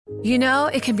You know,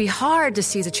 it can be hard to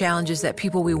see the challenges that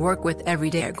people we work with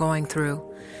every day are going through.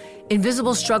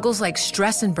 Invisible struggles like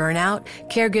stress and burnout,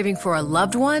 caregiving for a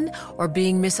loved one, or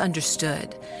being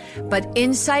misunderstood. But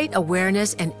insight,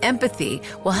 awareness, and empathy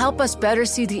will help us better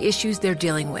see the issues they're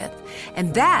dealing with.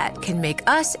 And that can make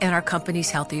us and our companies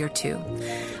healthier too.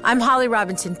 I'm Holly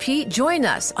Robinson Peete. Join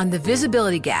us on The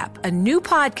Visibility Gap, a new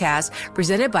podcast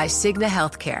presented by Cigna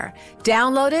Healthcare.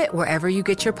 Download it wherever you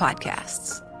get your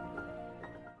podcasts.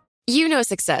 You know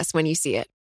success when you see it.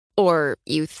 Or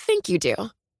you think you do.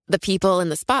 The people in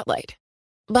the spotlight.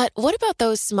 But what about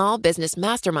those small business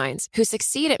masterminds who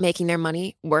succeed at making their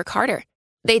money work harder?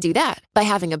 They do that by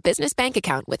having a business bank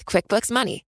account with QuickBooks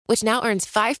Money, which now earns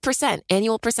 5%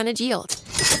 annual percentage yield.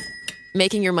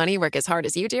 Making your money work as hard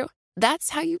as you do?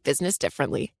 That's how you business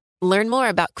differently. Learn more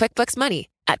about QuickBooks Money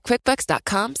at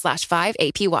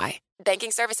quickbooks.com/5APY.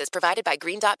 Banking services provided by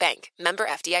Green Dot Bank. Member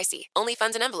FDIC. Only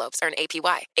funds and envelopes earn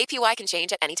APY. APY can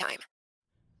change at any time.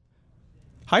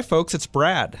 Hi, folks. It's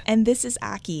Brad. And this is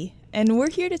Aki. And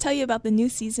we're here to tell you about the new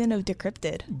season of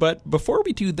Decrypted. But before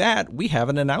we do that, we have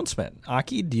an announcement.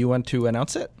 Aki, do you want to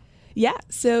announce it? Yeah,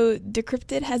 so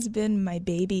Decrypted has been my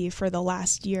baby for the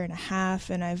last year and a half,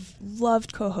 and I've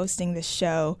loved co-hosting this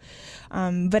show.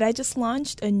 But I just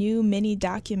launched a new mini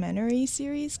documentary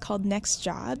series called Next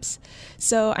Jobs.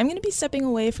 So I'm going to be stepping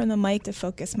away from the mic to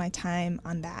focus my time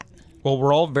on that. Well,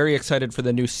 we're all very excited for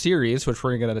the new series, which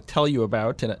we're going to tell you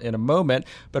about in a moment.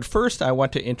 But first, I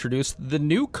want to introduce the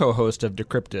new co-host of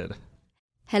Decrypted.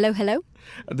 Hello, hello.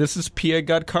 This is Pia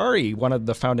Gadkari, one of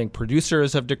the founding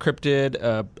producers of Decrypted,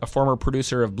 a former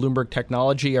producer of Bloomberg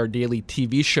Technology, our daily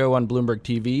TV show on Bloomberg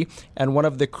TV, and one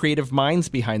of the creative minds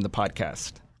behind the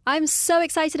podcast. I'm so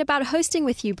excited about hosting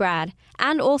with you, Brad,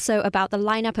 and also about the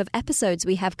lineup of episodes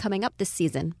we have coming up this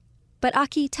season. But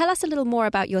Aki, tell us a little more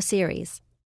about your series.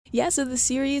 Yeah, so the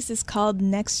series is called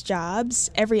Next Jobs.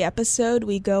 Every episode,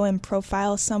 we go and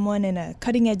profile someone in a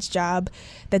cutting-edge job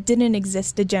that didn't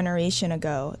exist a generation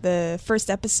ago. The first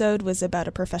episode was about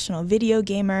a professional video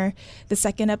gamer. The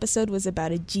second episode was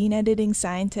about a gene-editing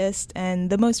scientist. And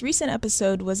the most recent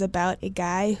episode was about a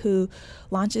guy who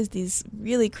launches these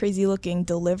really crazy-looking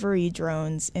delivery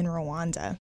drones in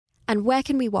Rwanda. And where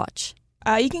can we watch?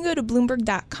 You can go to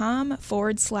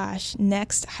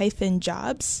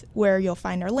Bloomberg.com/next-jobs, where you'll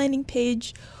find our landing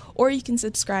page, or you can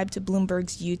subscribe to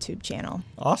Bloomberg's YouTube channel.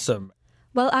 Awesome.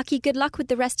 Well, Aki, good luck with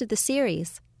the rest of the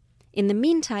series. In the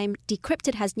meantime,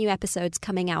 Decrypted has new episodes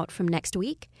coming out from next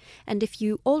week. And if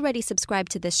you already subscribe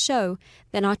to this show,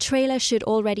 then our trailer should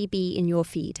already be in your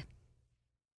feed.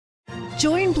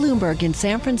 Join Bloomberg in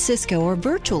San Francisco or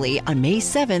virtually on May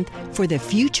 7th for The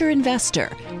Future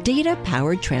Investor,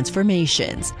 Data-Powered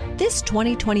Transformations. This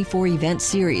 2024 event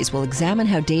series will examine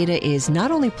how data is not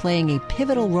only playing a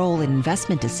pivotal role in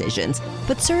investment decisions,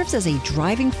 but serves as a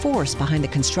driving force behind the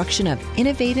construction of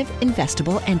innovative,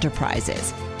 investable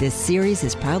enterprises. This series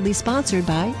is proudly sponsored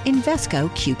by Invesco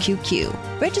QQQ.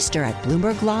 Register at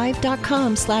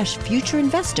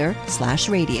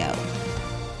BloombergLive.com/futureinvestor/radio.